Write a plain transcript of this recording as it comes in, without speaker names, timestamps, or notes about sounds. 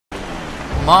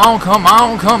Come on, come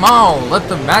on, come on. Let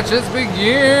the matches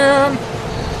begin.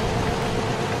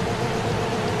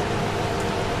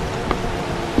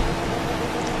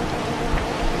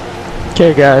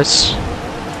 Okay, guys.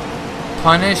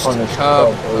 Punished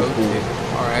Cub. Okay.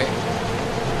 Alright.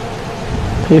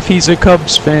 If he's a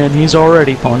Cubs fan, he's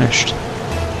already punished.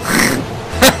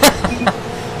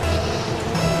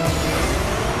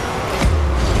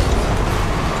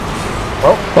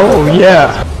 Oh,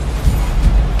 yeah.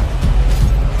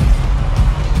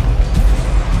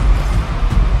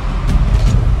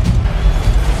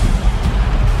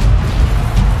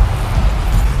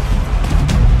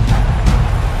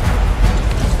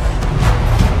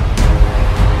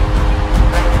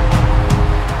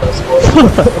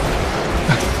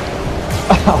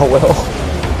 Oh, well.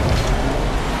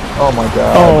 Oh my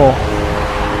god. Oh.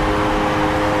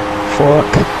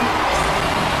 Fuck.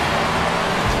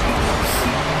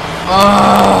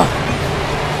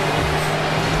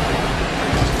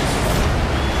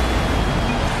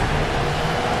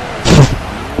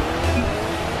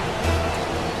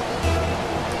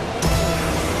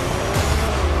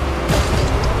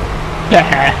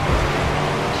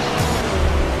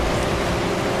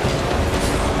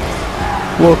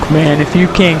 Look, man, if you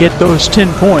can't get those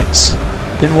 10 points,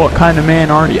 then what kind of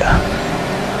man are you?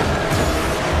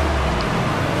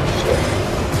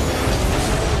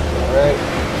 Alright.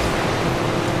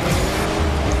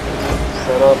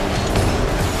 Set up.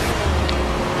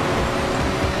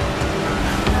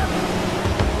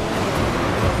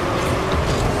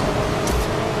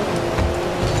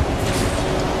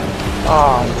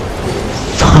 Oh,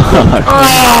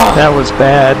 Fuck. That was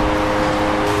bad.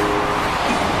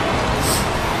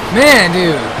 Man,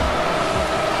 dude.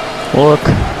 Look.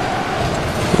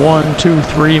 1, 2,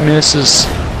 3 misses.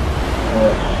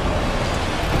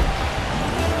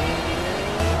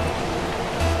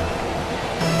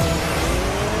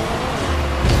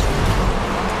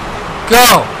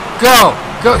 Go! Go!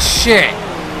 Go! Shit!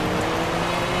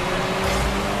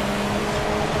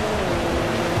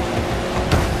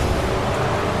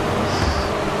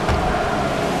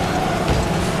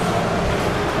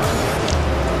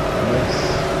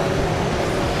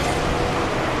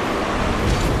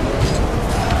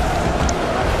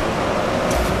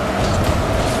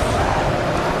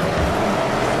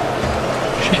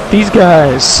 These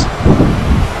guys.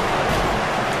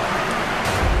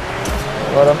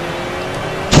 let him.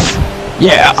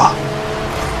 Yeah.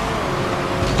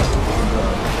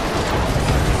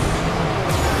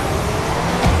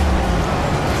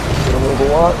 Get a little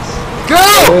watts. Go!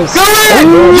 Go in!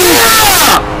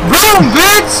 Yeah! Boom,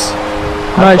 bitch!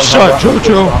 Nice shot,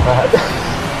 JoJo.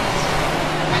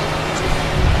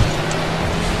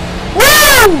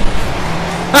 Woo!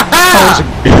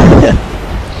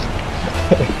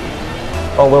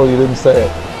 Oh, well, you didn't say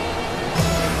it.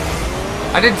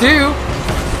 I did too.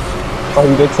 Oh,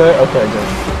 you did say it? Okay, good.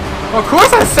 Well, of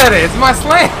course I said it. It's my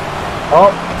slam.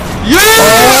 Oh.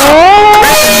 Yeah!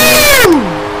 Woo!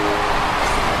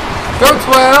 Go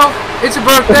 12. It's your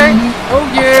birthday. Oh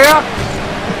yeah.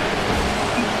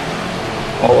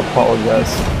 I'll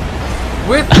apologize.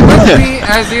 With me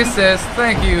as the assist.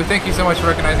 Thank you. Thank you so much for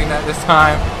recognizing that this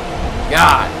time.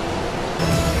 God.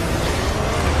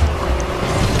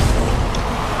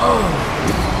 Oh.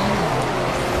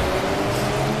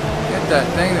 Get that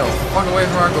thing the fuck away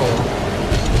from our goal.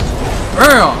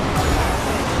 Bam!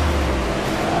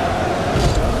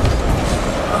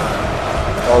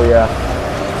 Oh, yeah.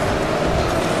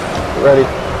 Get ready.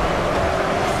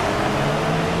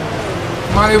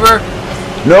 Come on, Uber.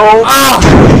 No! Ah!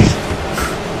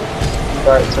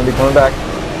 Alright, it's gonna be coming back.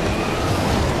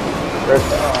 There's, oh,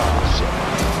 shit.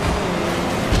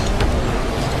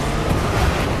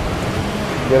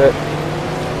 Get it.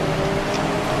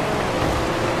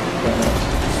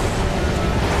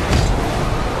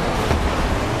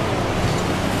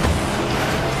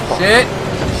 Shit!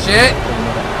 Shit!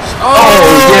 Oh,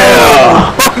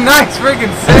 yeah! Oh, nice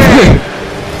freaking save!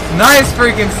 Nice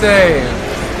freaking save!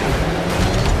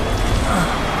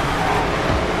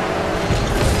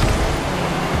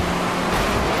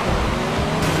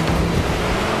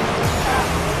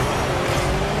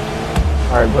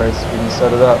 Alright, Bryce, we can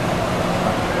set it up.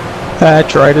 I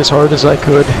tried as hard as I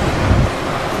could.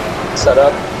 Set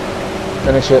up.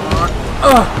 Finish it.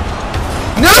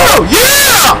 No!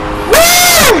 Yeah!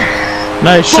 Woo!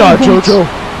 Nice shot, JoJo.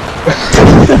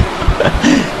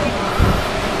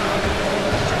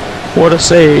 What a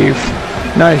save.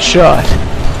 Nice shot.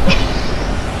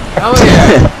 Hell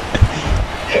yeah!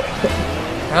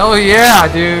 Hell yeah,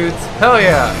 dudes! Hell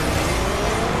yeah!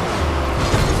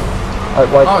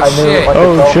 I knew, shit. I could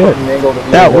Oh, tell shit. from the angle that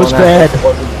you That were was going at, bad. it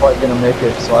wasn't quite gonna make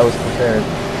it, so I was prepared.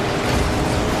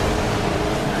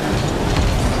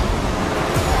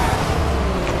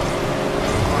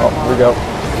 Oh, here we go.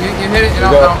 You hit it and Here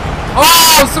we go.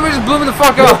 Oh, somebody just blew me the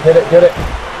fuck Get it, up. get it, get it.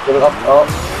 Get it up, up.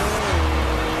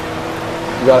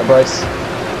 You got it, Bryce.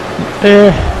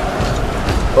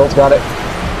 Bill's got it.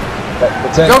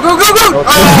 That's it. Go, go, go, go! No, it's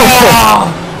Oh!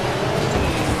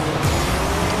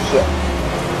 Shit.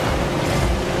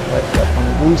 Right, that on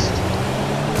the boost.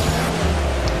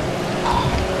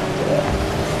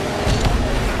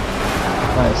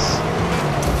 Nice.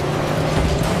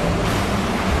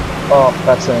 Oh,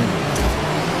 that's in.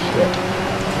 Shit.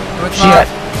 No, it's Shit. not.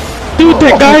 Dude,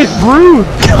 that guy's rude.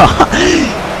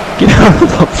 Get out of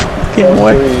the fucking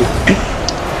way. 4-3.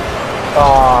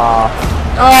 Ah.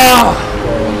 Oh!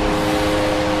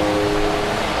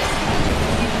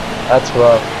 That's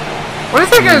rough. What is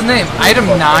that guy's name? Item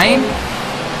 9?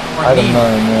 Or Item 9,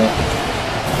 Neat? yeah.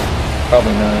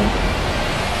 Probably 9.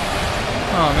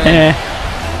 Oh, man.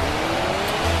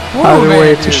 Whoa, Either man,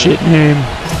 way, it's a dude. shit name.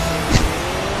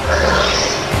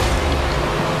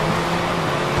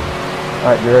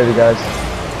 Alright, you ready, guys?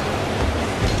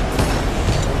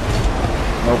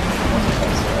 Nope.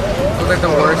 Looks like the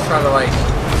worst trying to, like,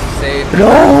 save.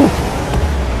 No!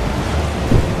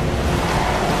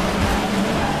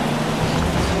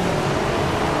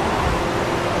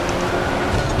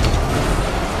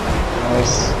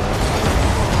 Nice.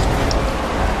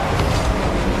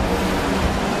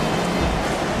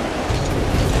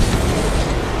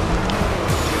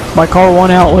 My car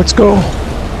won out, let's go.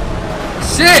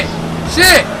 Shit!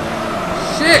 Shit!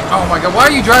 Shit! Oh my god, why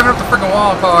are you driving up the freaking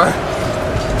wall, car?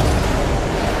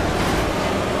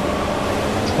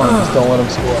 It's fine, just don't let him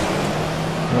score.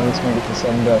 At least we get this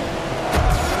end up.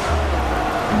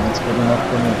 And that's good enough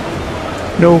for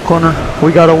me. No, Connor,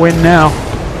 we gotta win now.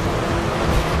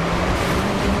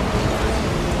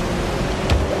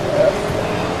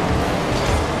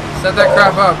 Set that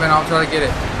crap up and I'll try to get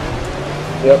it.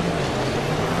 Yep.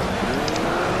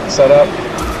 Set up.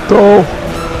 Go.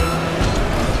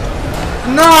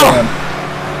 No! Damn.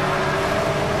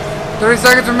 30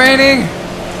 seconds remaining!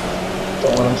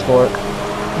 Don't let him score it.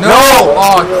 No!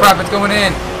 Oh crap, it's going in!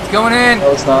 It's going in!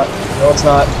 No, it's not. No, it's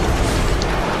not.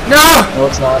 No! No,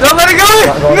 it's not. Don't let it go!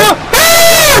 Not going No!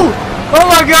 No! Oh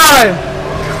my god!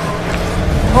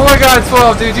 Oh my god,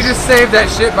 12, dude, you just saved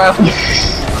that shit by...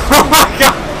 Oh my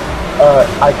god!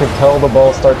 I could tell the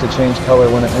ball start to change color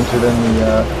when it entered in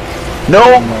the,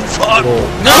 No! Fuck!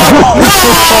 No!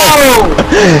 No!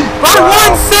 By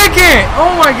 1 second!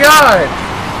 Oh my god!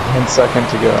 1 second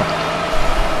to go.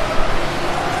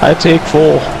 I take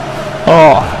full.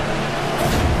 Oh,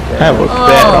 that looked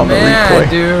bad Oh on the man, replay.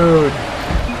 dude!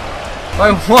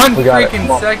 By 1 We got it. freaking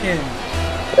Come on. second!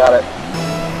 Got it.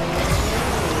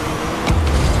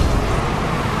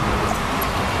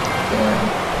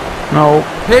 Damn. No.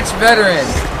 Pitch veteran!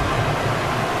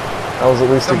 That was at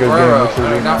least a good game. Sombrero. We should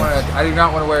I do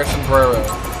not want to wear a sombrero.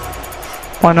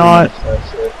 Why not?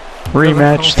 That's it.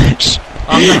 Rematch this.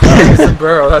 I'm not wearing a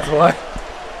sombrero, that's why.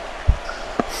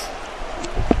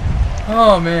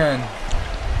 Oh man.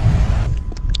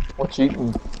 What you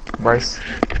eating, Bryce?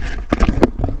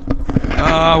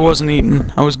 I wasn't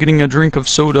eating. I was getting a drink of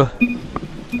soda.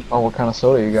 Oh, what kind of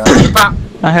soda you got? Bop.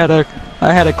 I had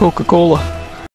a Coca-Cola.